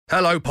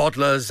Hello,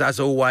 Podlers.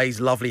 As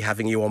always, lovely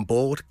having you on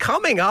board.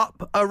 Coming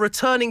up, a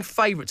returning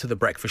favourite to The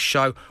Breakfast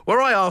Show, where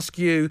I ask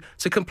you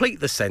to complete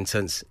the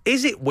sentence,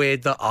 is it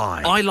weird that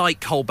I like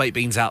cold baked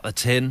beans out the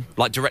tin,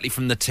 like directly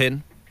from the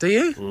tin. Do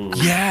you?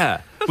 Yeah.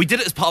 We did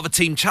it as part of a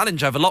team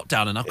challenge over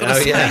lockdown, and I've got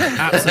to say,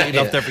 absolutely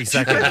loved every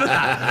second.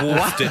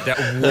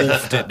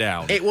 Wolfed it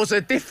down. It was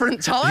a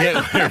different time.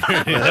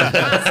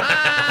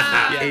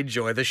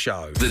 Enjoy the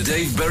show. The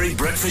Dave Berry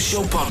Breakfast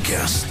Show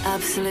Podcast.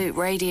 Absolute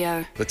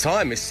Radio. The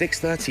time is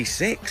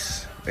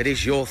 6:36. It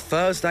is your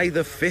Thursday,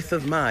 the 5th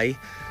of May.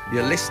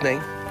 You're listening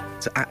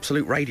to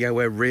Absolute Radio,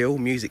 where real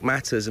music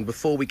matters. And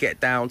before we get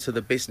down to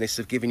the business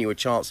of giving you a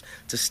chance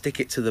to stick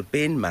it to the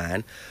bin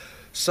man,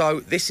 so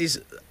this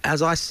is,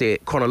 as I see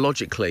it,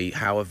 chronologically,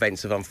 how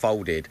events have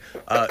unfolded.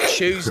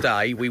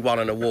 Tuesday, we won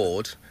an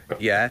award.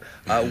 Yeah.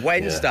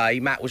 Wednesday,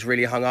 Matt was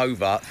really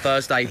hungover.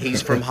 Thursday,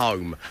 he's from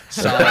home.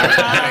 So,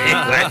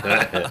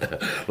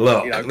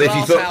 look, you know,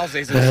 glass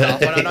houses and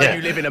stuff. And I know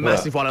you live in a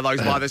massive one of those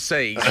by the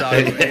sea. So,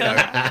 you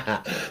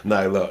know.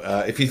 No, look,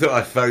 if you thought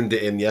I phoned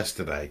it in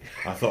yesterday,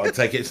 I thought I'd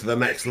take it to the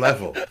next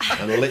level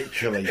and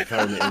literally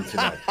phone it in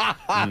today.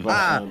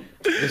 But,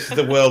 this is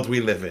the world we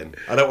live in.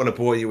 I don't want to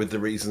bore you with the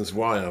reasons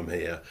why I'm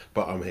here,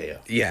 but I'm here.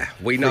 Yeah,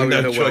 we know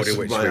no the world choice in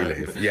which of we my own.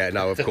 live. Yeah,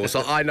 no, of course.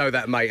 I know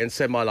that, mate, and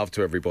send my love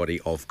to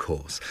everybody, of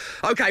course.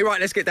 OK, right,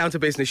 let's get down to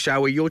business,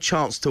 shall we? Your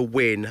chance to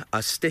win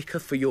a sticker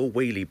for your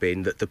wheelie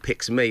bin that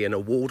depicts me, an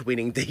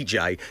award-winning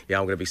DJ. Yeah,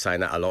 I'm going to be saying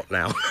that a lot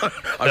now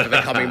over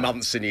the coming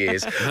months and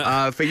years.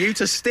 For you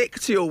to stick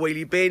to your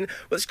wheelie bin,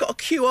 well, it's got a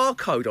QR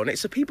code on it,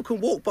 so people can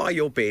walk by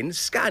your bin,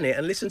 scan it,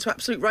 and listen to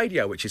Absolute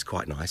Radio, which is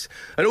quite nice.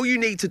 And all you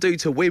need to do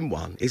to win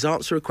one is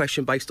answer a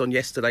question based on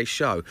yesterday's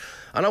show.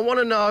 And I want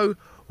to know,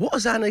 what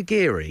has Anna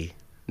Geary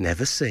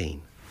never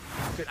seen?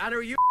 Anna,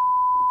 are you...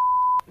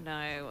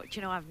 No, do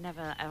you know, I've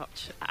never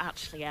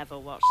actually ever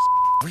watched...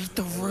 Read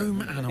the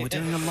room, Anna. We're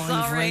doing a live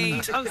Sorry.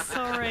 read. Oh,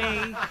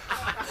 sorry.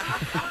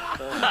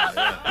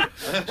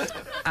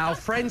 Our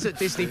friends at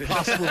Disney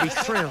Plus will be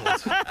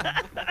thrilled.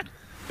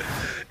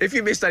 If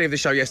you missed any of the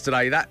show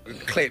yesterday, that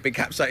clip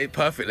encapsulated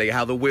perfectly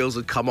how the wheels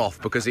had come off,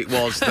 because it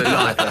was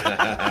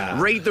the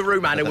read the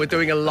room, Anna. We're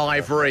doing a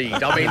live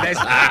read. I mean,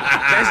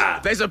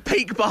 there's a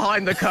peek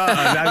behind the curtain,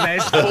 and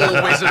there's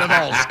full Wizard of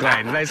Oz,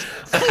 Glenn. There's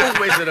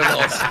full Wizard of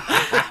Oz.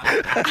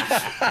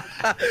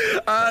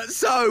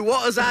 So,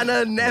 what has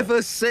Anna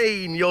never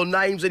seen? Your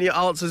names and your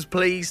answers,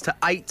 please, to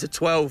 8 to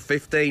 12,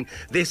 15.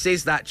 This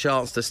is that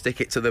chance to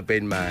stick it to the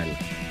bin man.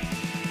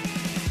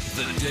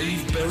 The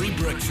Dave Berry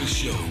Breakfast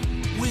Show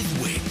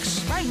with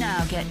Wix. Right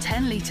now, get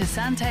 10 litre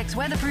Santex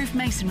weatherproof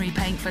masonry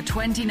paint for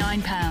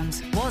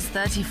 £29. Was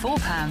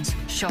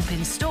 £34. Shop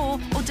in store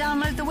or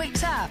download the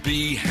Wix app.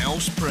 Be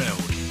house proud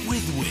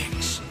with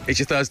Wix. It's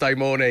your Thursday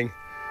morning.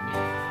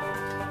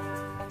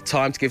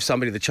 Time to give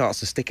somebody the chance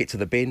to stick it to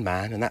the bin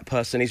man, and that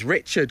person is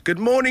Richard. Good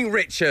morning,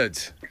 Richard.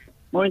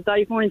 Morning,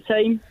 Dave. Morning,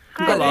 team.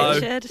 Hi,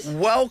 Richard.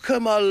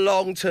 Welcome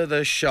along to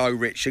the show,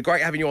 Richard.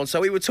 Great having you on. So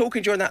we were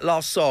talking during that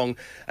last song,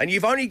 and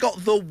you've only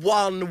got the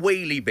one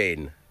wheelie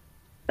bin.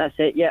 That's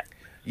it, yeah.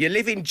 You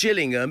live in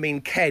Gillingham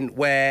in Kent,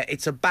 where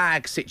it's a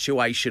bag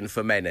situation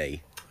for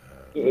many.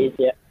 It is,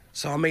 yeah.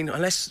 So, I mean,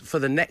 unless for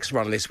the next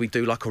run list we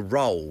do like a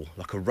roll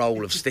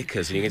of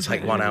stickers, and you can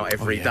take one out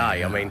every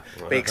day. I mean,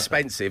 be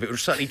expensive. It would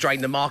certainly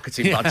drain the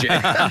marketing budget.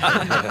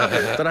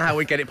 Don't know how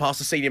we get it past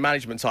the senior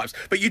management types.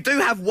 But you do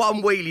have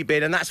one wheelie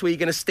bin, and that's where you're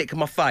going to stick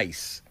my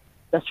face.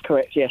 That's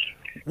correct, yes.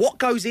 What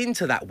goes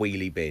into that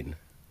wheelie bin?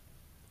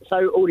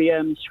 So all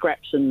the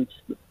scraps and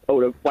all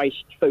the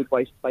waste, food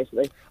waste,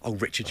 basically. Oh,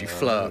 Richard, you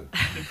flirt.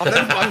 I've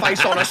never put my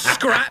face on a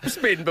scraps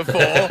bin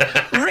before.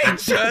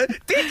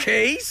 Richard,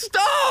 Dickie,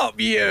 stop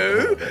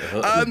you.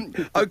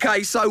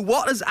 OK, so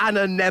what has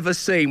Anna never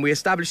seen? We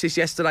established this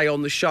yesterday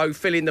on the show.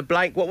 Fill in the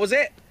blank. What was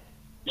it?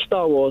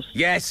 Star Wars.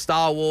 Yes,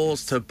 Star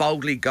Wars, to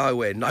boldly go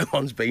where no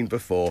one's been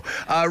before.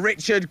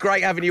 Richard,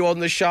 great having you on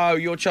the show.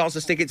 Your chance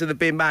to stick it to the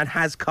bin man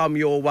has come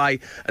your way,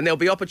 and there'll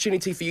be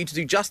opportunity for you to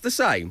do just the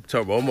same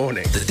tomorrow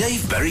morning. The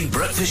Dave Berry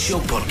Breakfast Show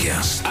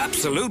Podcast.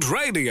 Absolute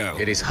Radio.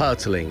 It is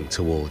hurtling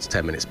towards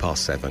 10 minutes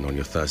past 7 on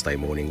your Thursday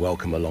morning.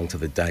 Welcome along to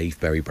the Dave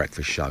Berry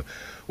Breakfast Show,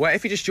 where,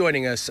 if you're just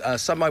joining us,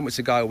 some moments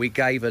ago we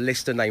gave a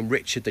listener named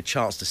Richard the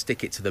chance to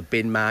stick it to the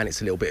bin man.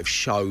 It's a little bit of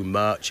show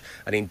merch,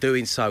 and in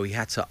doing so he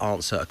had to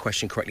answer a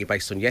question correctly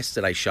based on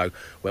yesterday's show,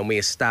 when we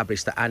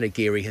established that Anna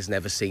Geary has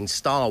never seen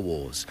Star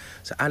Wars.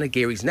 So Anna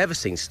Geary's never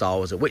seen Star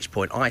Wars, at which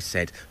point I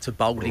said to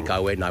boldly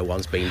go where no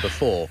one's been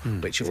before,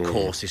 which of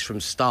course is from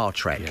Star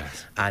Trek,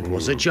 and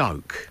was a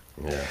joke.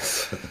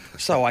 Yes.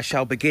 So I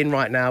shall begin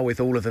right now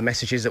with all of the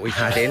messages that we've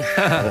had in.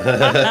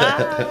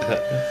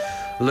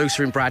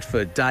 Lucer in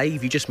Bradford.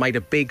 Dave, you just made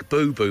a big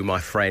boo-boo, my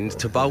friend.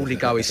 To boldly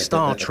go is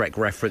Star Trek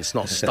reference,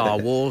 not Star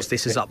Wars.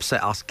 This has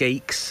upset us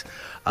geeks.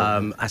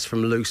 As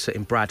from Lucer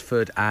in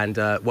Bradford. And,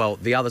 well,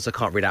 the others I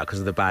can't read out because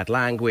of the bad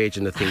language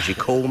and the things you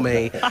call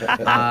me.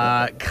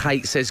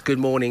 Kate says, good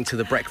morning to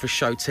the Breakfast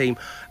Show team.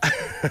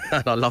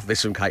 And I love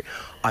this from Kate.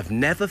 I've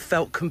never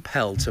felt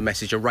compelled to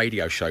message a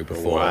radio show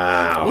before.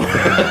 Wow.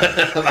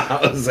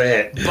 That was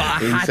it. But I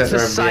had to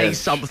say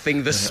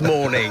something this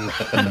morning.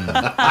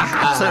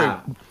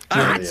 I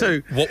had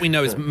to. What we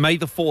know is May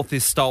the 4th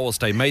is Star Wars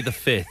Day. May the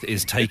 5th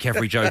is Take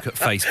Every Joke at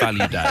Face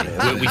Value Day.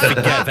 We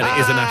forget that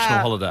it is a national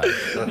holiday.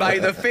 May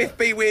the 5th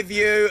be with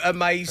you, and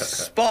may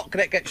Spock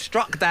get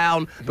struck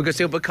down because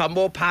he'll become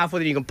more powerful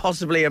than you can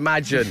possibly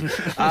imagine.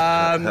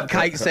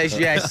 Kate says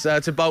yes.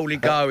 To boldly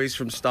go is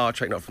from Star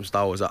Trek, not from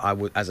Star Wars.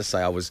 As I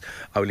say, I was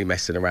only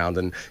messing around,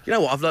 and you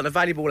know what? I've learned a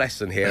valuable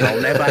lesson here, and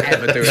I'll never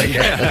ever do it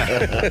again.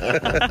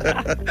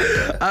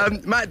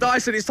 Matt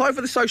Dyson, it's time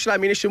for the social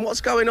ammunition.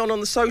 What's going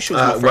on the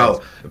socials, my friend?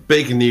 Well,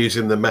 big news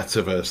in the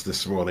metaverse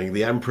this morning.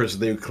 The Emperor's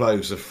new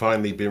clothes have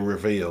finally been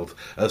revealed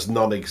as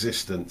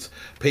non-existent.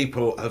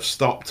 People have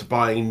stopped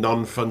buying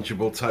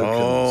non-fungible tokens.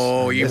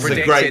 Oh, you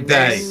predicted a great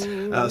day.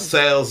 this.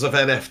 Sales of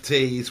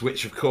NFTs,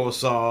 which of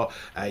course are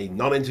a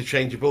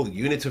non-interchangeable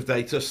unit of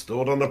data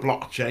stored on a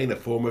blockchain, a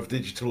form of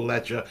digital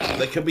ledger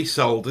that can be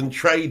sold and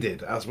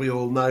traded, as we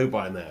all know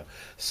by now.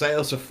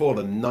 Sales have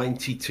fallen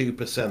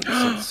 92%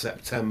 since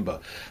September,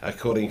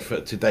 according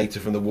to data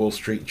from the Wall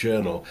Street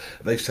Journal.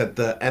 They've said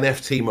the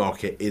NFT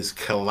market is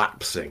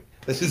collapsing.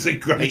 This is a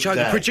great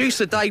day.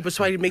 Producer Dave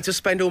persuaded me to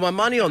spend all my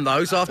money on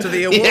those after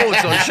the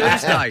awards on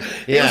Tuesday.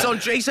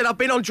 He said, I've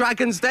been on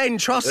Dragon's Den,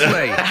 trust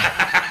me.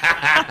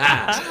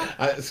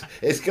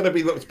 It's going to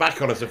be looked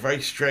back on as a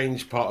very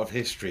strange part of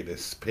history,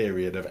 this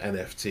period of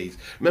NFTs.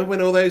 Remember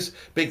when all those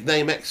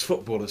big-name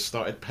ex-footballers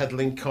started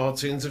peddling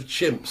cartoons of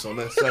chimps on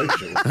their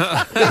socials?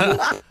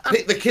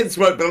 The kids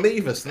won't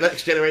believe us. The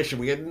next generation,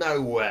 we go,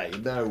 no way.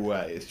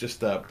 It's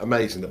just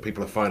amazing that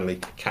people are finally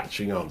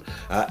catching on.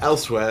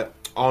 Elsewhere,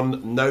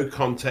 on No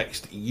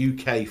Context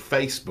UK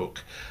Facebook,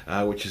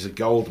 which is a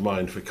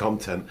goldmine for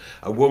content,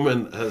 a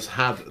woman has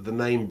had the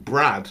name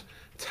Brad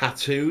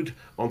tattooed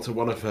onto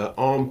one of her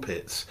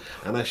armpits,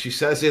 and as she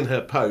says in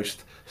her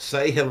post,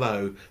 say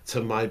hello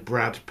to my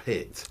Brad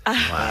Pitt.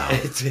 Wow.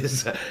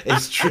 It's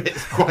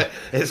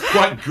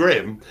quite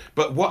grim,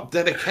 but what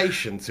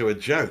dedication to a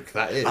joke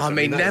that is. I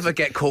mean never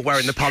get caught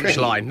wearing the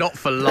punchline, not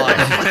for life.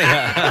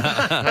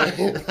 I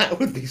mean, that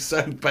would be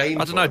so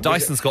painful. I don't know,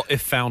 Dyson's got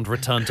if found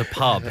return to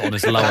pub on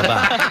his lower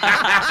back.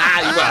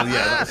 Well,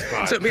 yeah, that's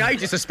fine. Took me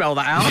ages to spell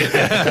that out.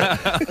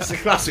 It's a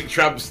classic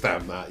tramp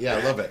stamp, that. Yeah,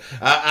 I love it.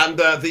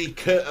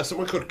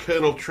 Someone called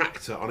Colonel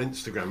Tractor on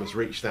Instagram has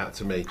reached out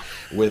to me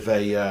with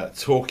a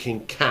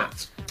talking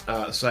cat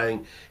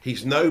saying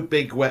he's no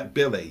big wet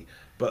Billy,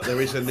 but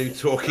there is a new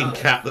talking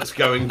cat that's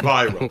going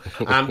viral,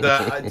 and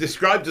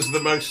described as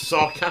the most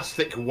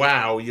sarcastic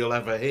wow you'll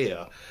ever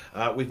hear.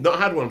 We've not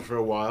had one for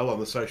a while on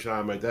the Social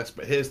Ammo desk,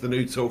 but here's the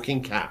new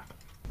talking cat.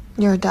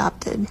 You're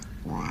adopted.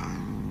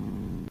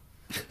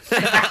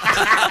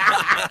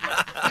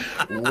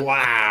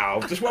 Wow.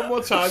 Just one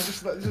more time.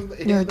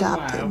 You're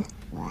adopted.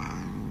 Wow.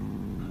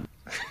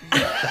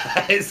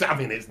 It's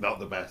not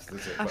the best,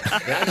 is it? But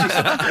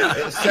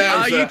it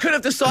sounds, you could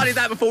have decided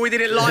that before we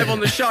did it live on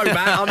the show,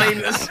 Matt. I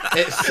mean,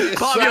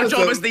 part of your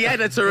job as the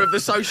editor of the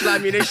Social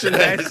Ammunition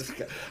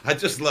desk. I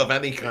just love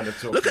any kind of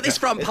talk. Look at this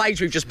front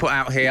page we've just put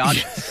out here.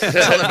 It's not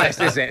the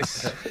best, is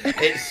it?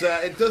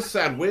 It does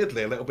sound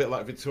weirdly a little bit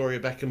like Victoria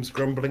Beckham's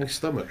grumbling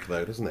stomach,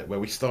 though, doesn't it? Where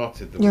we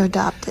started. You're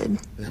adopted.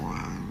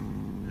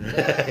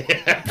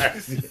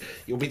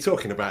 You'll be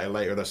talking about it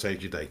later in our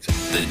Sage Your Data.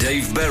 The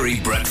Dave Berry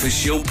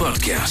Breakfast Show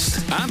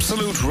Podcast.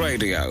 Absolute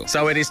Radio.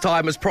 So it is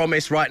time, as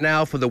promised, right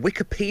now for the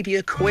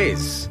Wikipedia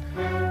quiz.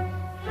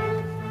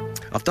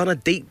 I've done a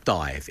deep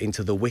dive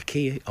into the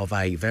wiki of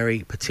a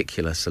very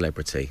particular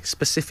celebrity,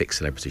 specific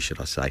celebrity, should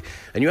I say,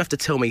 and you have to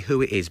tell me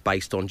who it is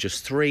based on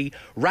just 3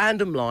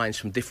 random lines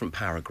from different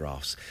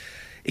paragraphs.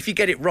 If you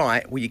get it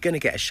right, well, you're going to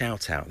get a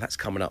shout-out. That's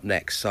coming up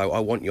next. So I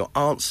want your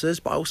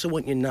answers, but I also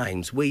want your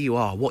names, where you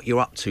are, what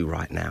you're up to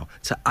right now,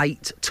 to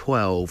 8,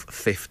 12,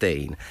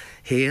 15.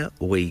 Here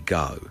we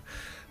go.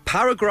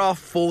 Paragraph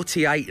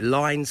 48,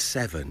 line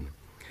 7.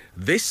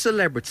 This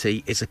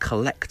celebrity is a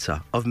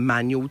collector of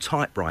manual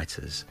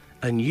typewriters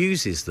and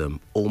uses them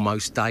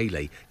almost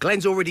daily.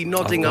 Glenn's already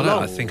nodding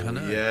along. I think I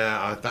know.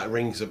 Yeah, that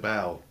rings a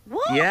bell.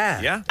 What?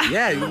 Yeah.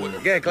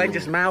 Glenn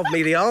just mouthed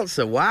me the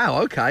answer.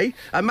 Wow, okay.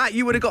 And Matt,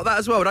 you would have got that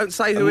as well. Don't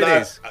say who it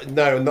is.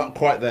 No, not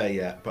quite there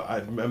yet, but I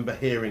remember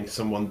hearing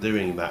someone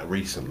doing that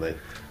recently.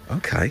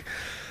 Okay.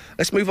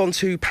 Let's move on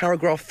to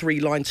paragraph 3,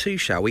 line 2,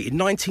 shall we? In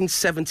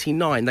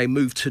 1979, they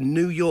moved to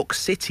New York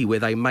City, where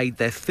they made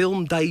their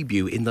film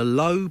debut in the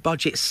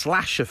low-budget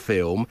slasher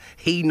film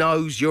He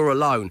Knows You're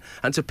Alone.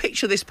 And to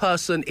picture this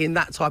person in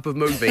that type of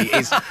movie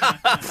is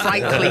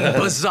frankly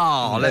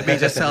bizarre, let me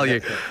just tell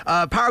you.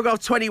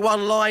 Paragraph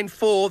 21, line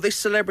 4, this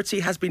celebrity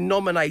has been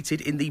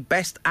nominated in the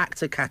Best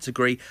Actor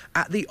category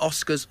at the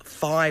Oscars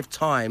 5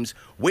 times,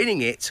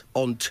 winning it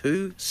on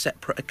 2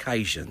 separate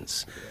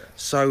occasions.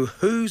 So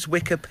whose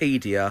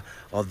Wikipedia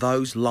are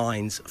those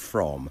lines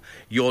from?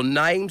 Your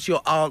names,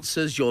 your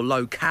answers, your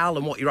locale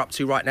and what you're up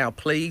to right now,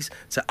 please,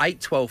 to 8,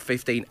 12,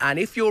 15. And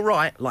if you're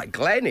right, like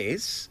Glenn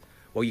is,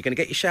 well, you're going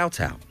to get your shout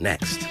out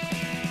next.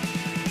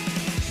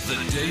 The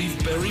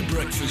Dave Berry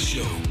Breakfast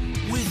Show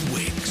with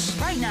Wix.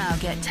 Right now,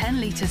 get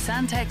 10-litre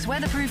Santex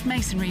weatherproof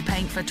masonry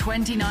paint for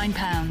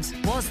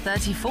 £29. Was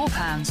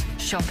 £34.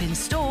 Shop in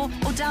store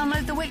or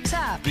download the Wix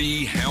app.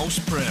 Be house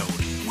proud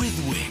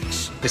with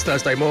Wix. This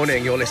Thursday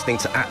morning, you're listening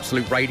to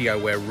Absolute Radio,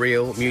 where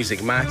real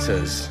music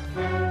matters.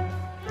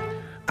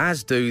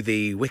 As do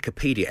the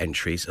Wikipedia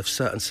entries of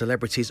certain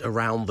celebrities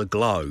around the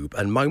globe.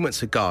 And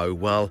moments ago,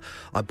 well,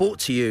 I brought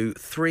to you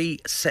 3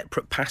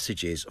 separate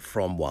passages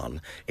from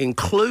one,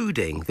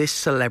 including this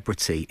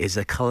celebrity is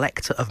a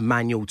collector of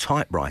manual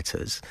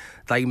typewriters.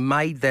 They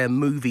made their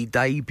movie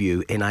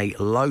debut in a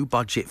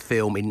low-budget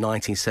film in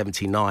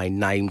 1979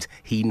 named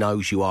He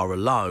Knows You Are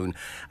Alone.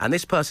 And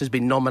this person's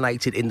been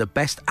nominated in the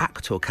Best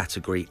Actor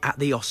category at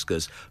the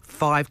Oscars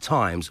 5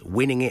 times,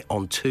 winning it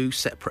on 2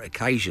 separate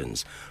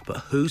occasions. But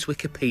whose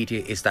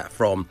Wikipedia is that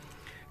from?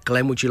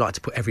 Glenn, would you like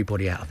to put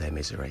everybody out of their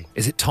misery?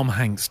 Is it Tom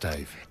Hanks,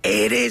 Dave?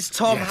 It is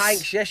Tom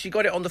Hanks. Yes, you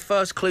got it on the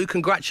first clue.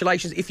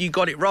 Congratulations if you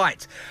got it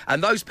right.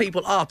 And those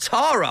people are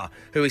Tara,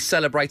 who is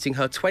celebrating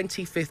her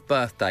 25th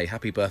birthday.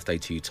 Happy birthday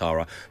to you,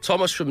 Tara.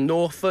 Thomas from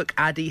Norfolk,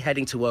 Addie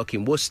heading to work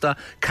in Worcester,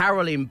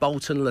 Carol in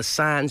Bolton, Les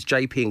Sands,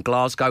 JP in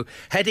Glasgow,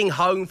 heading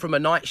home from a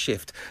night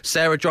shift,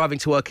 Sarah driving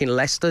to work in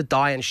Leicester,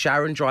 Di and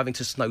Sharon driving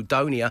to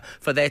Snowdonia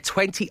for their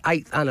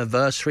 28th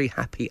anniversary.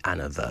 Happy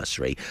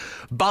anniversary.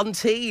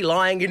 Bunty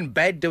lying in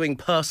bed doing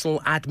personal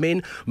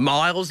admin,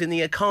 Miles in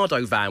the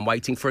Ocado van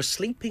waiting for a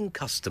sleeping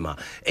customer,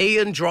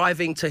 Ian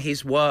driving to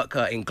his work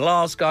in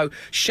Glasgow,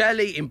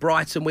 Shelley in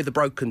Brighton with a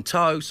broken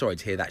toe, sorry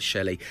to hear that,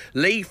 Shelley,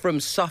 Lee from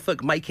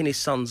Suffolk making his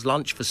son's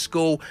lunch for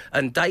school,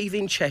 and Dave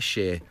in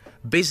Cheshire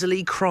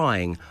busily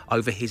crying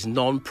over his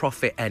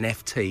non-profit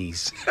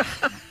NFTs.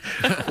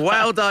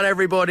 Well done,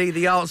 everybody.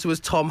 The answer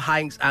was Tom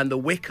Hanks, and the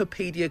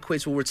Wikipedia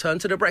quiz will return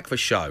to the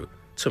breakfast show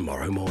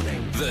tomorrow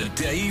morning. The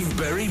Dave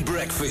Berry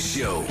Breakfast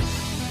Show.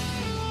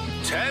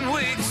 10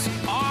 weeks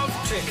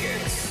of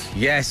tickets.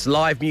 Yes,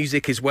 live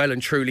music is well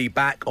and truly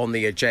back on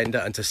the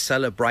agenda, and to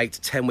celebrate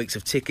 10 weeks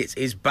of tickets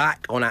is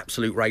back on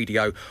Absolute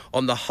Radio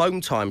on the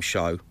Home Time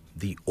Show,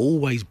 the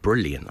always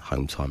brilliant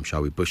Home Time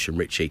Show with Bush and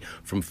Richie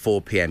from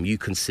 4 p.m. You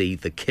can see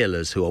The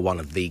Killers, who are one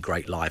of the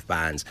great live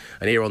bands.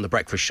 And here on The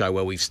Breakfast Show,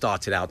 where we've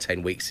started our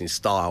 10 weeks in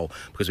style,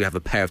 because we have a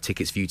pair of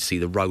tickets for you to see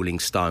the Rolling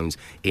Stones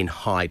in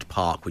Hyde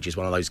Park, which is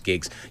one of those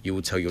gigs you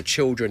will tell your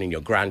children and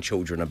your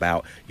grandchildren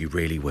about. You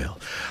really will.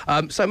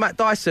 So, Matt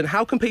Dyson,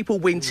 how can people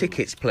win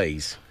tickets,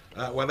 please?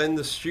 Well, in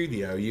the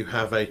studio, you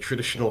have a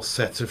traditional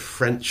set of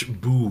French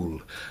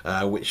boule,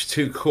 which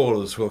 2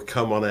 callers will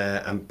come on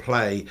air and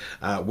play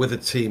with a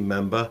team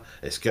member.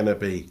 It's going to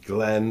be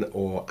Glenn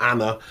or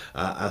Anna,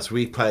 as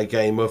we play a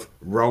game of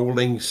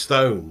Rolling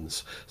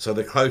Stones. So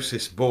the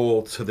closest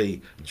ball to the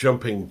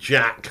jumping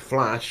jack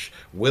flash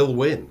will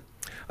win.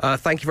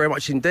 Thank you very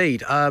much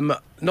indeed.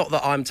 Not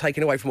that I'm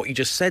taking away from what you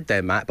just said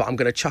there, Matt, but I'm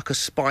going to chuck a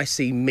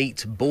spicy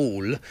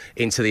meatball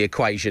into the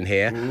equation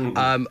here.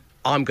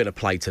 I'm going to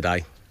play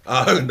today.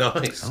 Oh,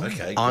 nice.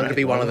 Okay. I'm going to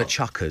be one of the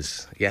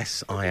chuckers.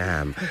 Yes, I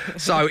am.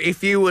 So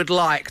if you would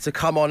like to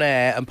come on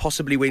air and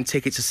possibly win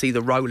tickets to see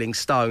the Rolling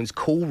Stones,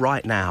 call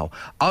right now.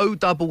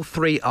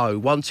 0330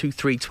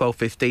 123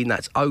 1215.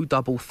 That's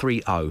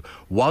 0330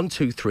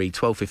 123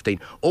 1215.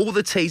 All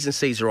the T's and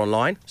C's are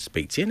online.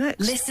 Speak to you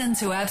next. Listen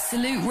to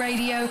Absolute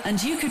Radio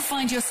and you could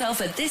find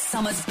yourself at this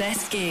summer's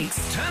best gigs.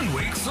 10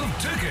 weeks of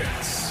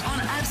tickets.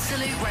 On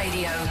Absolute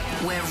Radio,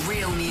 where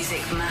real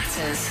music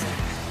matters.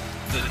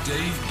 The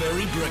Dave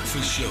Berry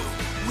Breakfast Show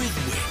with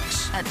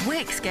Wix. At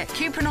Wix, get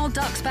Cuprinol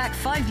Duxback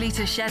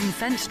 5-litre shed and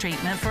fence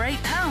treatment for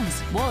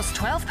 £8. Was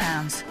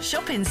 £12.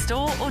 Shop in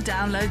store or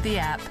download the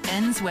app.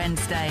 Ends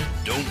Wednesday.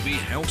 Don't be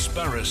house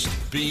embarrassed.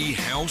 Be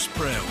house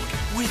proud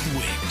with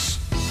Wix.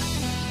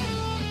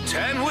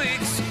 10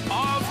 weeks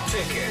of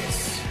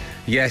tickets.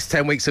 Yes,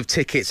 10 weeks of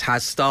tickets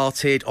has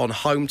started on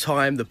Home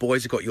Time. The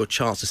boys have got your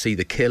chance to see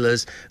The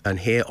Killers. And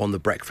here on The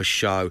Breakfast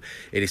Show,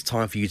 it is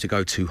time for you to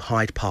go to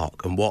Hyde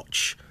Park and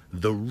watch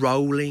the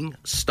Rolling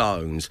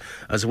Stones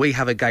as we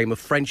have a game of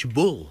French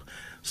boule.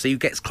 See who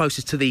gets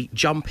closest to the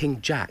jumping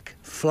jack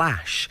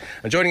flash.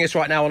 And joining us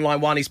right now on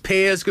line 1 is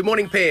Piers. Good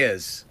morning,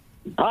 Piers.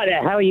 Hi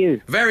there, how are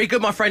you? Very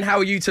good, my friend. How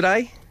are you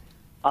today?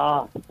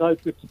 So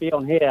good to be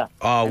on here.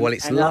 Oh, well,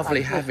 it's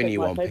lovely having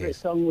you on, My favourite Piers.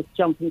 song was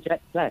Jumping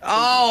Jack Flash.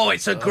 Oh,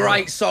 it's a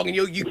great song.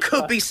 You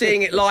could be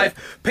seeing it live.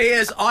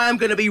 Piers, I am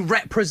going to be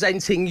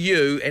representing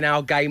you in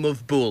our game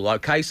of Bull,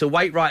 OK? So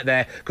wait right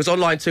there, because on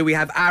line 2 we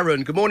have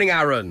Aaron. Good morning,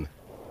 Aaron.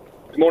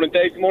 Good morning,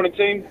 Dave. Good morning,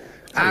 team.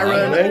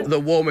 Aaron, the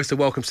warmest of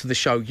welcomes to the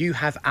show. You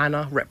have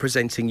Anna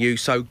representing you,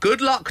 so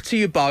good luck to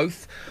you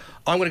both.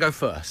 I'm going to go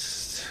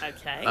first.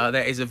 Okay.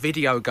 There is a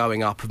video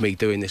going up of me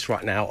doing this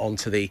right now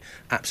onto the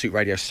Absolute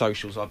Radio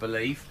socials, I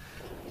believe.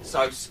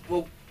 So,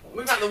 well,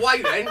 move out of the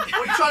way then. What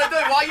are you trying to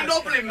do? Why are you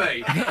nobbling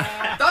me?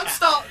 Don't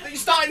start. You're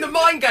starting the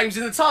mind games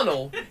in the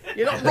tunnel.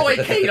 You're not Roy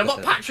Keane. I'm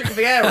not Patrick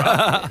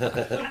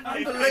Vieira.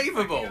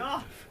 Unbelievable.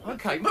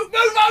 Okay, move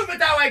over,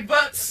 Dow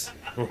Egberts.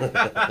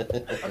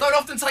 I don't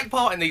often take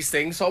part in these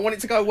things, so I want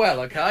it to go well,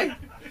 okay?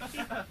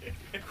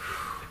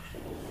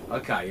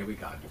 Okay, here we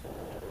go.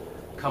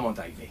 Come on,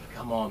 Davey.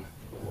 Come on.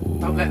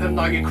 Don't let them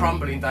know you're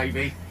crumbling,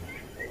 Davey.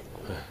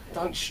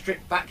 Don't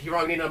strip back your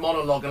own inner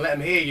monologue and let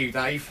them hear you,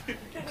 Dave.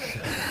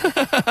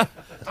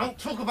 Don't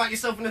talk about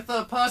yourself in the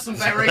third person,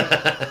 Barry.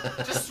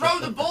 Just throw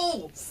the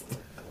ball.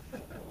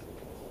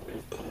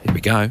 Here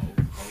we go.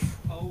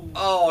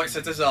 Oh, it's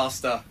a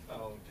disaster.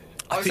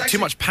 I think too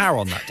much power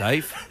on that,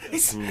 Dave.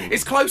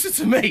 It's closer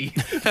to me.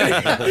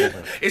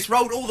 It's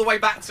rolled all the way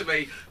back to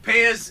me.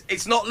 Piers,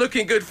 it's not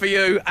looking good for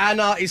you.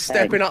 Anna is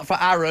stepping up for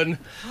Aaron.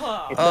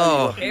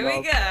 Oh, here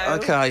we go.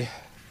 Okay.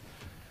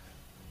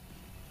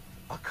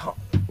 I can't.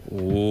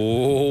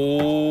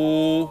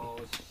 Oh.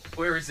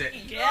 Where is it?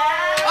 Yeah.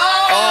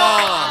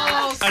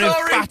 Oh, An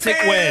sorry, emphatic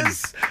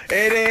Piers.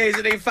 It is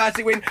an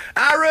emphatic win.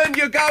 Aaron,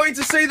 you're going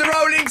to see the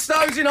Rolling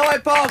Stones in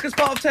Hyde Park as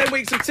part of 10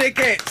 weeks of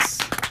tickets.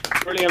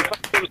 Brilliant.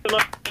 Thank you so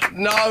much.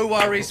 No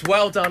worries.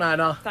 Well done,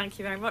 Anna. Thank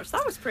you very much.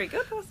 That was pretty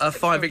good, wasn't it? A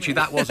fine victory.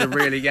 That was a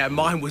really,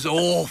 mine was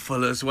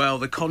awful as well.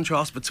 The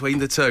contrast between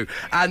the two.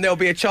 And there'll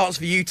be a chance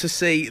for you to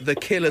see the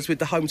Killers with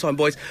the Home Time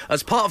Boys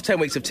as part of 10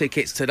 weeks of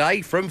tickets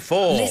today from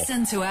 4.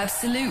 Listen to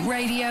Absolute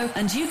Radio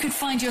and you could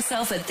find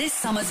yourself at this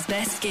summer's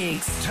best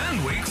gigs.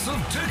 10 weeks of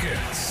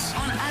tickets.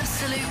 On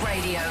Absolute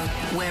Radio,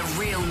 where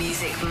real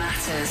music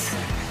matters.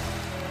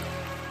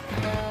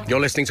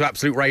 You're listening to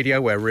Absolute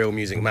Radio, where real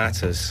music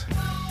matters.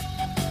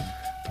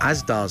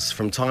 As does,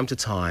 from time to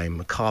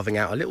time, carving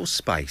out a little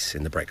space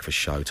in the breakfast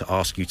show to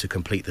ask you to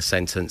complete the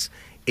sentence,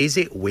 is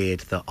it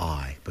weird that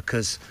I?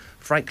 Because,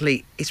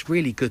 frankly, it's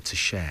really good to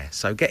share.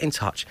 So get in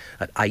touch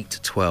at 8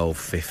 12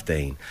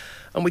 15.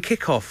 And we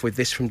kick off with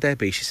this from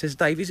Debbie. She says,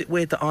 Dave, is it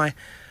weird that I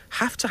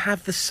have to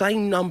have the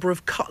same number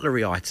of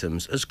cutlery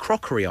items as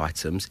crockery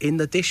items in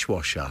the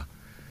dishwasher?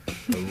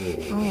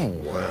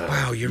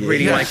 Wow, you're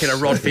really making a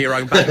rod for your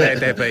own back there,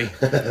 Debbie.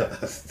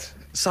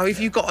 So if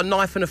you've got a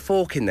knife and a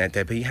fork in there,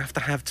 Debbie, you have to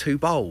have 2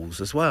 bowls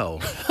as well.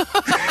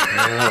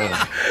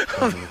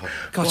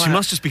 God, she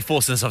must just be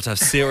forcing herself to have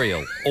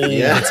cereal all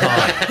the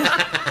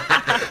time.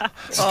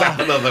 Stop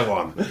another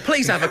one.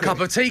 Please have a cup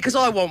of tea, because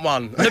I want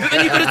one. No, but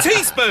then you've got a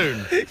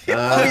teaspoon. Oh,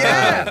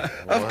 yeah,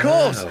 of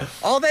course.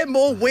 Are there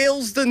more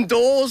wheels than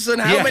doors,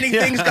 and how many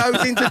things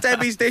goes into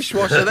Debbie's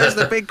dishwasher? There's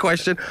the big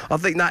question. I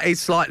think that is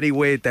slightly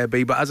weird,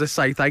 Debbie, but as I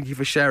say, thank you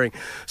for sharing.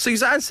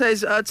 Suzanne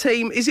says,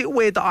 team, is it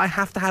weird that I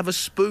have to have a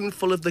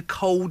spoonful of the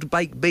cold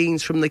baked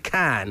beans from the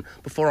can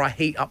before I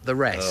heat up the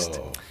rest?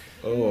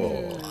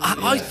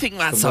 I think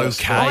that's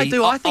okay. I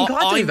do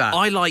that.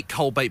 I like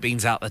cold baked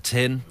beans out the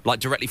tin, like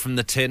directly from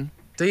the tin.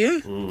 Do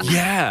you?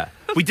 Yeah.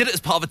 We did it as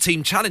part of a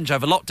team challenge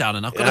over lockdown,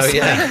 and I've got to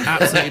say,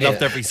 absolutely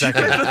loved every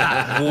second.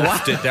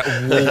 Wolfed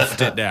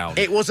it down.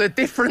 It was a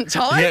different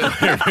time.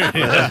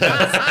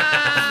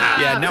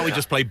 Yeah, now we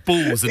just play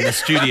balls in the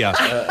studio.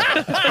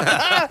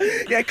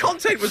 Yeah,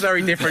 content was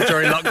very different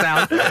during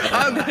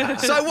lockdown.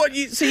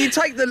 So you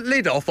take the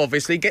lid off,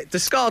 obviously,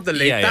 discard the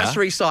lid. That's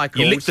recycled.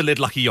 You lick the lid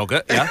like a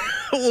yoghurt. Yeah.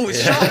 Oh,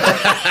 it's sharp.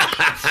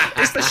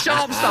 It's the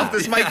sharp stuff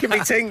that's making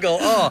me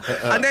tingle.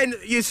 And then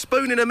you're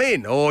spooning them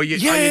in, or you're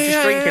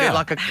just drinking it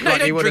like a.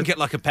 No, you don't drink it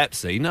like a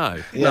Pepsi.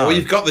 No. No, well,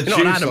 you've got the juice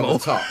an animal. on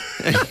the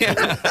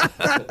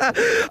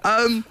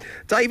top.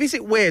 Dave, is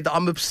it weird that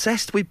I'm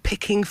obsessed with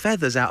picking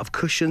feathers out of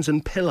cushions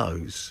and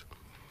pillows?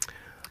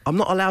 I'm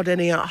not allowed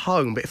any at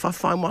home, but if I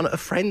find one at a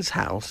friend's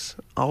house,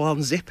 I'll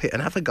unzip it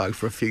and have a go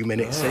for a few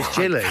minutes, says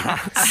Jilly.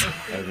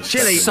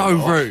 Jilly, so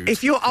rude.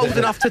 If you're old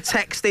enough to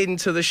text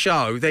into the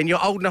show, then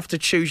you're old enough to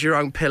choose your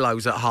own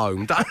pillows at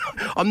home.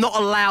 I'm not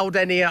allowed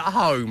any at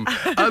home.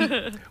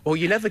 Well,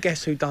 you never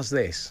guess who does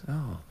this.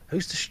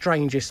 Who's the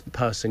strangest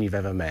person you've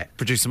ever met?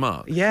 Producer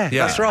Mark. Yeah,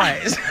 that's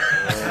right.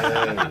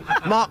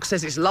 Mark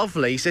says it's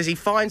lovely. He says he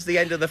finds the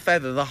end of the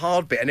feather, the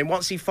hard bit, and then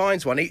once he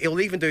finds one,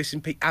 he'll even do this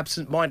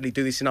absent-mindedly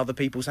do this in other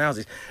people's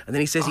houses. And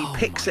then he says he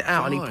picks it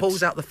out and he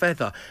pulls out the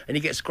feather and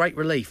he gets great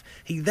relief.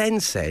 He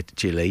then said,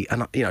 Jilly,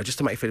 and just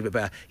to make you feel a bit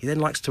better, he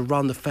then likes to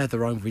run the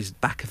feather over his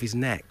back of his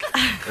neck.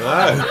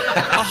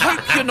 I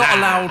hope you're not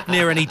allowed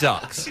near any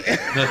ducks.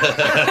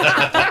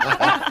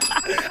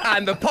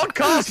 and the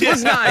podcast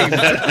was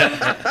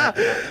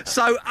named.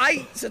 So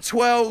 8 to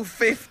 12,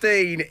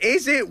 15.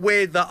 Is it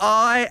weird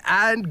that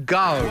and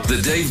go?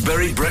 The Dave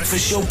Berry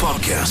Breakfast Show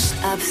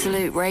podcast.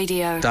 Absolute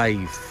Radio.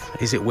 Dave,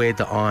 is it weird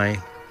that I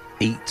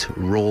eat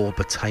raw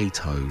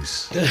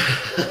potatoes?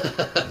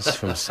 It's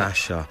from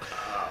Sasha.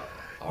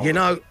 You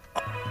know,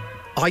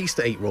 I used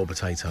to eat raw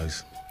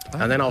potatoes.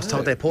 And then I was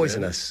told they're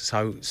poisonous,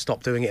 so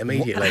stop doing it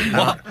immediately.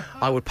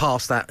 I would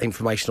pass that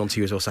information on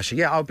to you as well, Sasha.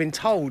 Yeah, I've been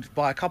told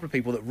by a couple of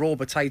people that raw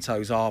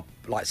potatoes are,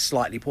 like,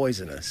 slightly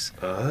poisonous.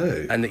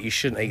 Oh. And that you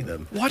shouldn't eat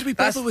them. Why do we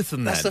bother with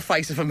them, then? That's the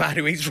face of a man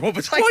who eats raw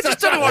potatoes. Well, I just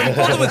don't know why we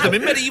bother with them.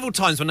 In medieval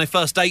times, when they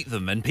first ate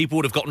them, and people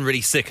would have gotten really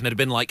sick and it'd have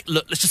been like,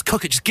 look, let's just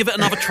cook it, just give it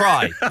another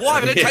try.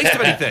 Why? They don't taste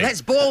of anything.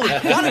 Let's boil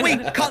them. Why don't we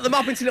cut them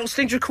up into little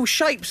cylindrical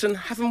shapes and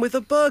have them with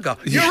a burger?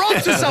 You're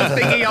onto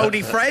something, ye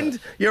oldie friend.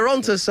 You're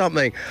onto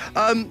something.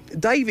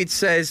 David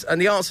says,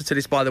 and the answer to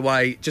this, by the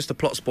way, just a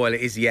plot spoiler,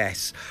 is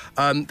yes.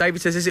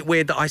 David says, is it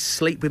weird that I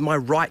sleep with my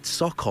right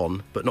sock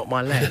on, but not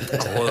my left?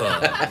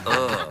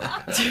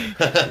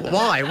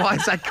 Why? Why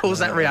does that cause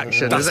that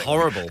reaction? That's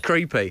horrible.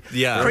 Creepy.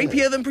 Yeah.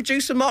 Creepier than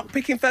producer Mark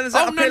picking feathers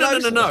out of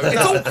pillows? No.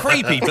 It's all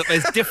creepy, but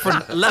there's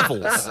different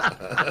levels.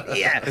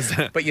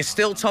 Yeah. But you're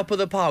still top of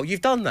the pile. You've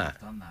done that?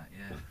 I've done that,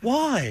 yeah.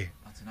 Why?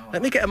 I don't know.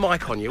 Let me get a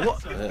mic on you.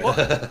 What?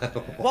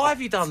 Why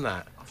have you done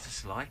that? I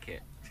just like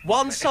it.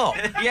 One sock?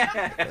 Yeah.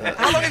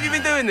 How long have you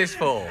been doing this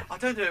for? I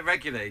don't do it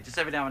regularly, just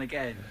every now and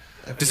again.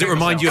 Does it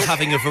remind you of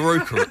having a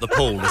verruca at the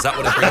pool? Is that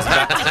what it brings you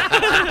back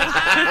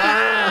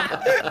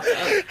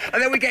to?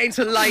 And then we get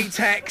into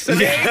latex,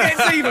 and it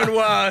gets even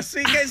worse.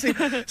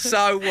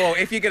 So, well,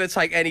 if you're going to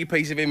take any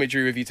piece of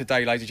imagery with you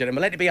today, ladies and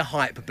gentlemen, let it be a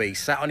hype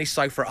beast sat on his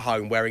sofa at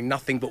home wearing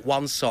nothing but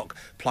one sock,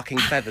 plucking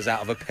feathers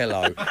out of a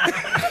pillow.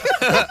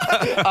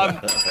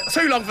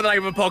 Too long for the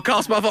name of the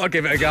podcast, but I thought I'd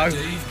give it a go.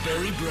 Dave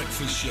Berry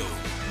Breakfast Show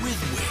with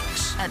Wix.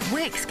 At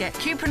Wix, get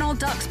Cuprinol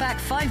Duxback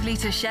 5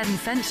 litre shed and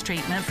fence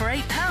treatment for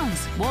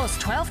 £8. Was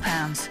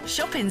 £12.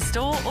 Shop in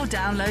store or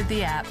download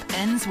the app.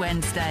 Ends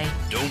Wednesday.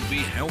 Don't be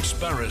house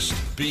embarrassed,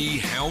 be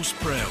house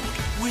proud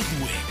with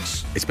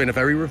Wix. It's been a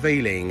very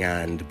revealing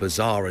and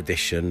bizarre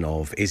edition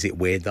of Is It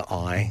Weird That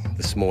I,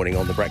 this morning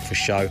on The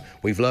Breakfast Show.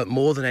 We've learnt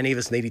more than any of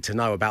us needed to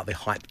know about the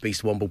hyped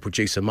Beast Womble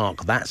producer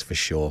Mark, that's for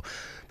sure.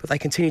 But they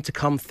continue to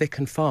come thick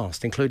and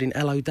fast, including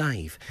Hello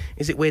Dave.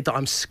 Is it weird that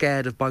I'm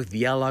scared of both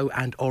yellow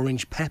and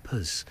orange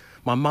peppers?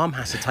 My mum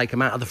has to take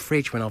them out of the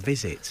fridge when I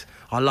visit.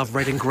 I love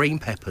red and green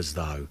peppers,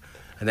 though.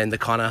 And then the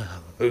kind of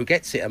who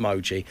gets it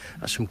emoji.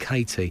 That's from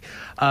Katie.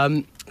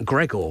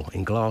 Gregor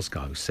in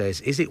Glasgow says,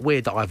 is it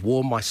weird that I've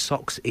worn my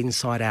socks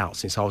inside out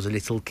since I was a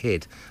little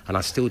kid and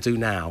I still do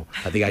now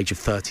at the age of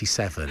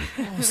 37?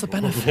 What's the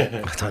benefit?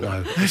 I don't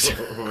know.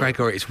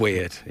 Gregor, it's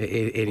weird.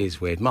 It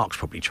is weird. Mark's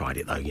probably tried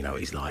it, though. You know what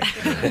he's like.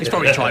 He's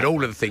probably tried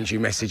all of the things you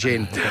message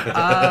in.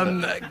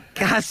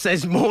 Gaz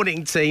says,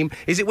 morning team.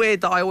 Is it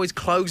weird that I always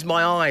close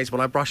my eyes when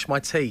I brush my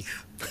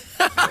teeth?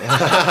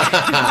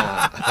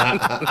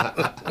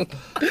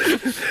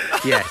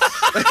 Yes.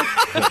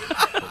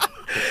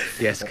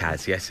 Yes,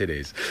 Kaz, yes it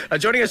is.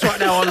 Joining us right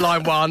now on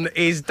line one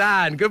is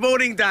Dan. Good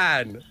morning,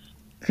 Dan.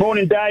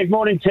 Morning, Dave.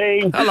 Morning,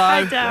 team. Hello.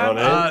 Hi,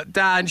 Dan.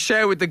 Dan,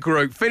 share with the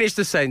group. Finish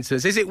the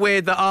sentence. Is it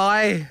weird that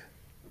I...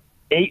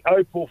 Eat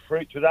opal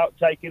fruits without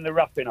taking the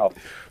wrapping off.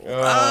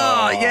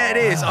 Oh, yeah, it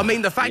is. I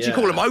mean, the fact you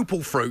call them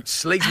opal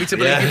fruits leads me to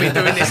believe you've been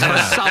doing this for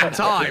some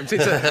time.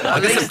 Since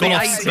at least the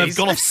 80s. They've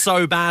gone off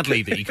so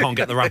badly that you can't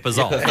get the wrappers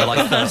off. They're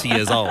like 30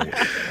 years old.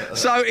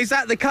 So is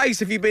that the case?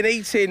 Have you been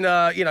eating,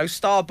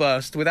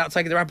 Starburst without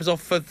taking the wrappers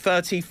off for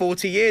 30,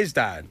 40 years,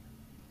 Dan?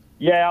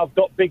 Yeah, I've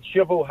got big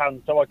shovel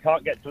hands, so I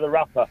can't get to the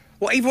wrapper.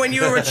 What, even when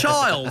you were a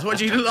child? What,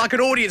 do you look like an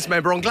audience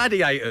member on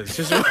Gladiators?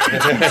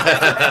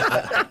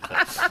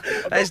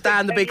 There's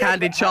Dan, the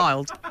big-handed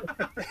child.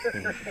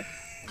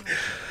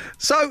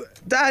 So,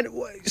 Dan,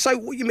 so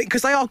what you mean?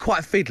 Because they are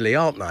quite fiddly,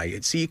 aren't they?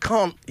 So you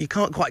can't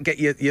quite get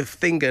your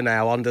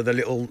fingernail under the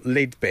little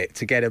lid bit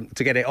to get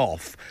it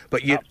off.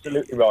 But you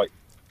absolutely right.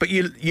 But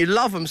you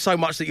love them so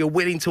much that you're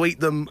willing to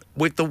eat them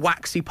with the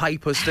waxy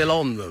paper still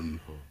on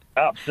them.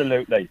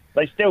 Absolutely.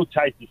 They still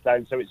taste the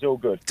same, so it's all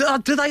good.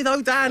 Do they,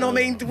 though, Dan? I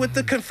mean, with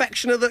the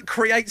confectioner that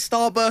creates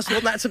Starburst,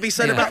 want that to be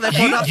said about their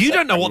products? You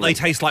don't know what they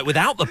taste like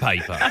without the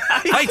paper.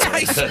 They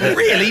taste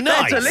really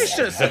nice. They're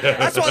delicious.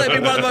 That's why they've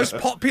been one of the most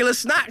popular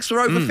snacks for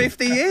over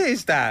 50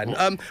 years,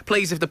 Dan.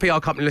 Please, if the PR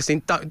company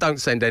listening, don't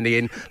send any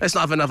in. Let's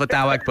not have another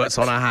Dow Egberts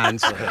on our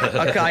hands.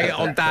 Okay,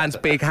 on Dan's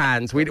big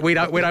hands. We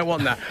don't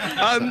want that.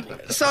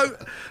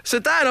 So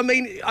Dan, I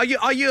mean,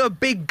 are you a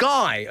big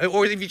guy,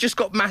 or have you just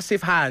got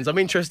massive hands? I'm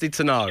interested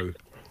to know.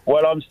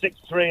 Well, I'm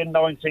 6'3" and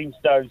 19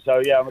 stone,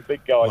 so yeah, I'm a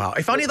big guy. Wow,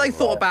 if only they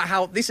thought about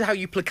how this is how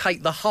you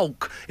placate the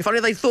Hulk. If only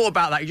they thought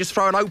about that, you just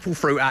throw an opal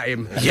fruit at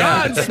him.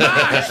 Yeah, and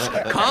smash!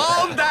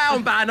 Calm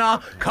down, Banner.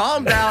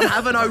 Calm down.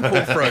 Have an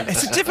opal fruit.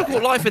 It's a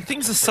difficult life, and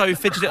things are so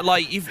fidgety.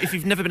 Like if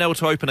you've never been able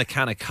to open a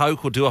can of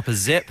Coke or do up a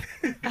zip,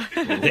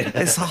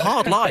 it's a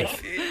hard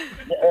life.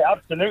 Yeah,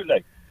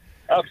 absolutely.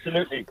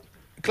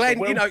 Glenn,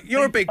 you know,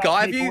 you're a big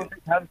guy.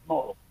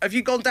 More. Have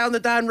you gone down the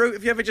Dan route?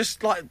 Have you ever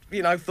just, like,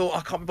 you know, thought,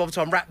 I can't be bothered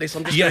to unwrap this,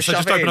 I'm just Yes, I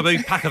going to just shove it opened in? a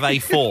big pack of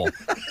A4.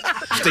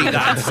 Just eat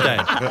that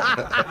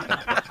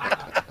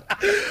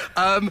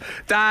instead.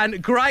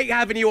 Dan, great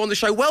having you on the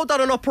show. Well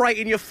done on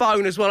operating your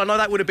phone as well. I know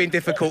that would have been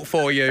difficult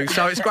for you,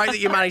 so it's great that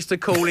you managed to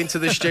call into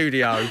the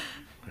studio.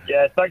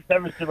 Yeah, thanks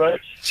ever so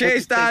much.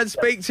 Cheers, Dan.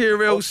 Speak to you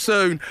real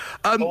soon.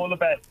 All the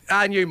best.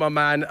 And you, my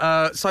man.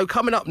 So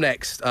coming up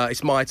next,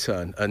 it's my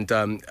turn, and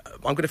I'm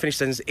going to finish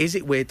the sentence. Is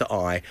it weird that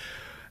I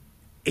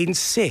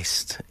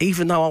insist,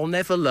 even though I'll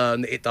never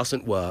learn that it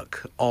doesn't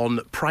work, on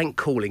prank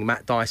calling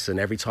Matt Dyson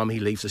every time he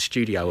leaves the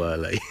studio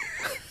early?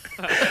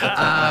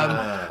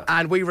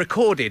 And we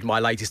recorded my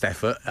latest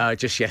effort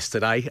just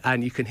yesterday,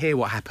 and you can hear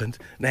what happened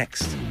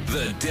next.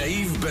 The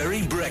Dave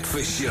Berry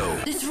Breakfast Show.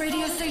 This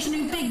radio station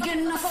ain't big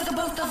enough for the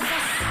both of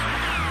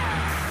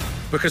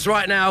us. Because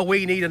right now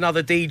we need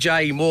another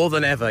DJ more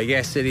than ever.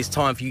 Yes, it is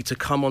time for you to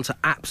come onto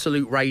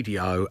Absolute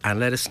Radio and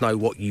let us know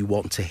what you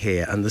want to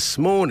hear. And this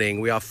morning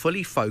we are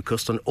fully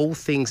focused on all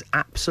things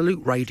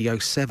Absolute Radio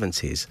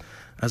 70s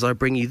as I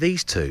bring you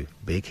these two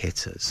big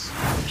hitters.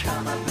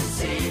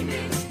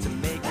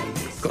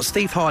 Got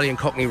Steve Harley and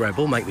Cockney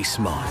Rebel, Make Me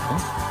Smile.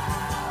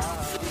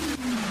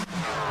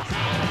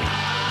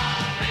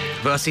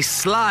 Versus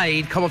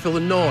Slade, Come On Feel the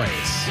Noise.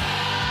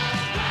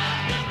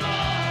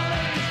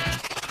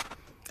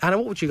 Anna,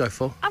 what would you go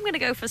for? I'm going to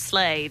go for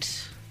Slade.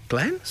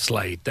 Glenn?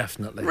 Slade,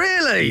 definitely.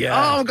 Really? Yeah.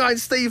 Oh, I'm going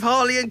Steve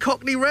Harley and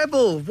Cockney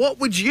Rebel. What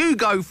would you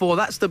go for?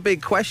 That's the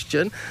big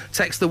question.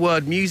 Text the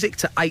word music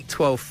to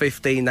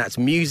 81215. That's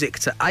music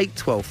to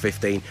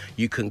 81215.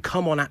 You can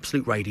come on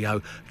Absolute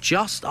Radio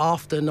just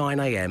after 9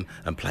 a.m.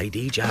 and play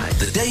DJ.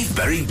 The Dave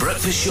Berry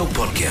Breakfast Show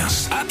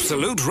podcast.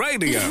 Absolute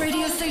Radio. This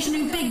radio station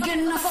ain't big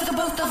enough for the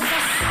both of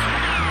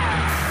us.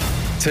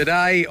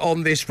 Today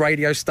on this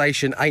radio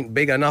station ain't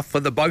big enough for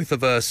the both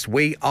of us.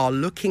 We are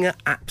looking at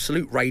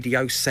Absolute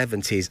Radio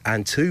 70s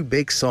and two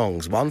big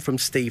songs. One from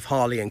Steve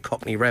Harley and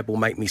Cockney Rebel,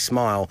 Make Me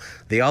Smile.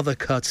 The other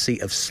courtesy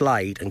of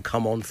Slade and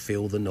Come On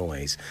Feel the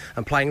Noise.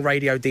 And playing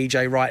radio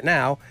DJ right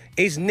now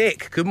is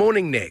Nick. Good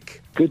morning,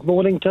 Nick. Good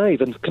morning, Dave.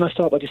 And can I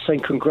start by just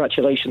saying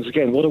congratulations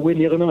again? What a win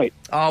the other night.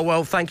 Oh,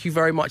 well, thank you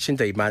very much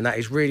indeed, man. That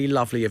is really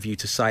lovely of you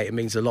to say. It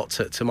means a lot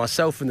to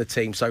myself and the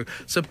team. So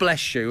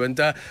bless you. And,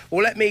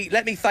 well, let me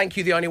thank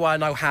you the only way I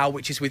know how,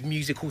 which is with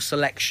musical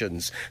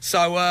selections.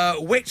 So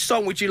which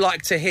song would you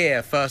like to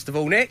hear, first of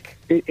all, Nick?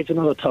 It's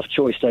another tough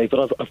choice, Dave,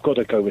 but I've got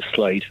to go with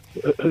Slade.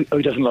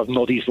 Who doesn't love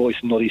Noddy's voice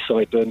and Noddy's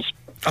sideburns?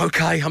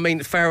 OK, I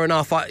mean, fair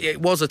enough. It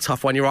was a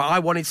tough one, you're right. I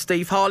wanted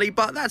Steve Harley,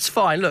 but that's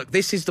fine. Look,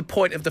 this is the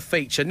point of the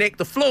feature. Nick,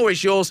 the floor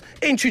is yours.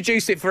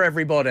 Introduce it for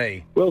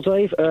everybody. Well,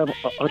 Dave,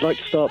 I'd like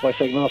to start by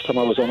saying last time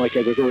I was on, I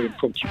gave a very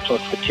impromptu plug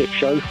for the Tip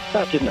Show.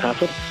 That didn't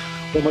happen.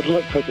 Then I'd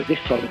like to hope that this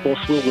time the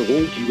boss will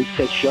reward you with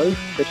said show,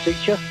 said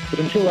feature. But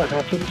until that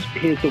happens,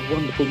 here's the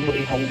wonderful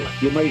Noddy Holder,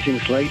 the amazing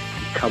Slade.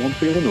 Come on,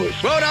 feel the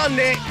noise. Well done,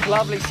 Nick.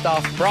 Lovely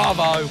stuff.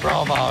 Bravo,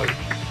 bravo.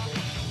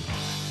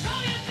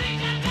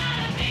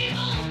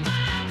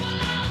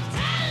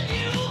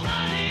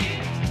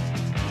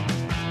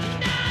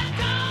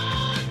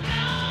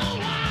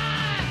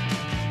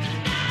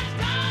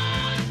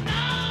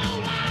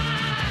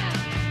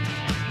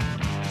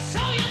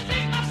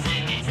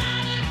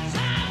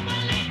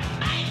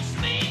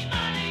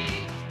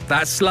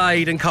 That's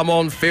Slade and Come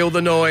On, Feel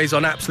the Noise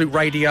on Absolute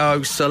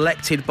Radio,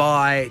 selected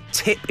by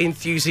tip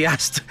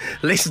enthusiast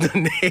listener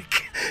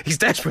Nick. He's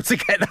desperate to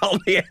get that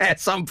on the air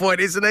at some point,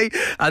 isn't he?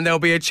 And there'll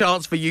be a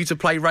chance for you to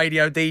play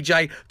radio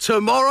DJ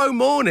tomorrow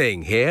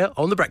morning here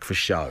on The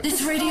Breakfast Show.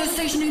 This radio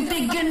station ain't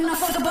big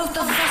enough for the both of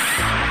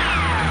us.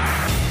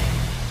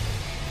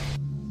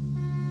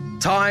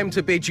 Time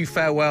to bid you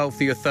farewell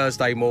for your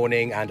Thursday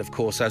morning, and of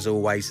course, as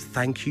always,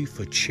 thank you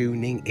for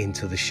tuning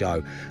into the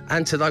show.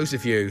 And to those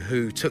of you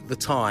who took the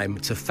time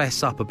to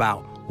fess up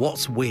about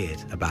what's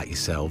weird about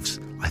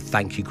yourselves, I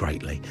thank you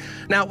greatly.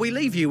 Now, we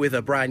leave you with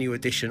a brand new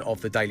edition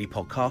of the Daily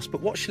Podcast,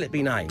 but what shall it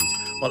be named?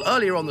 Well,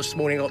 earlier on this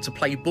morning I got to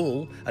play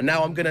ball, and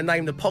now I'm going to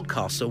name the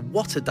podcast, so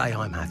what a day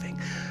I'm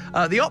having.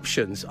 The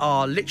options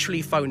are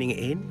literally phoning it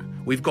in.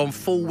 We've gone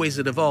full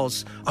Wizard of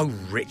Oz. Oh,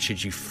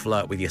 Richard, you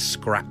flirt with your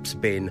scraps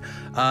bin.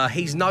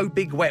 He's no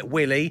Big Wet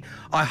Willie.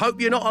 I hope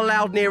you're not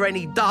allowed near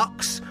any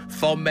ducks.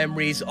 Fond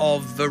memories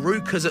of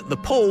verrucas at the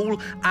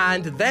pool.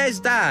 And there's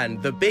Dan,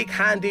 the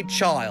big-handed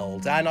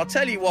child. And I'll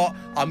tell you what,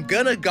 I'm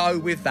going to go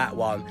with that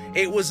one.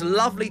 It was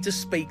lovely to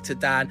speak to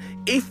Dan.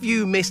 If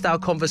you missed our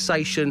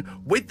conversation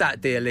with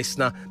that dear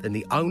listener, then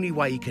the only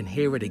way you can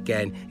hear it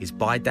again is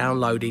by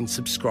downloading,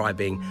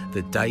 subscribing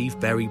the Dave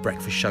Berry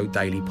Breakfast Show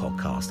Daily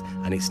Podcast.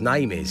 And its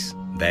name is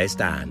There's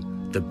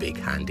Dan, the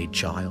big-handed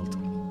child.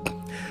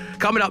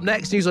 Coming up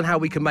next, news on how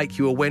we can make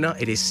you a winner.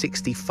 It is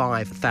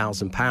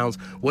 £65,000.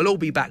 We'll all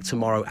be back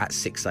tomorrow at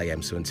 6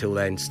 a.m. So until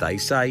then, stay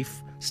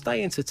safe,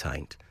 stay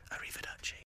entertained.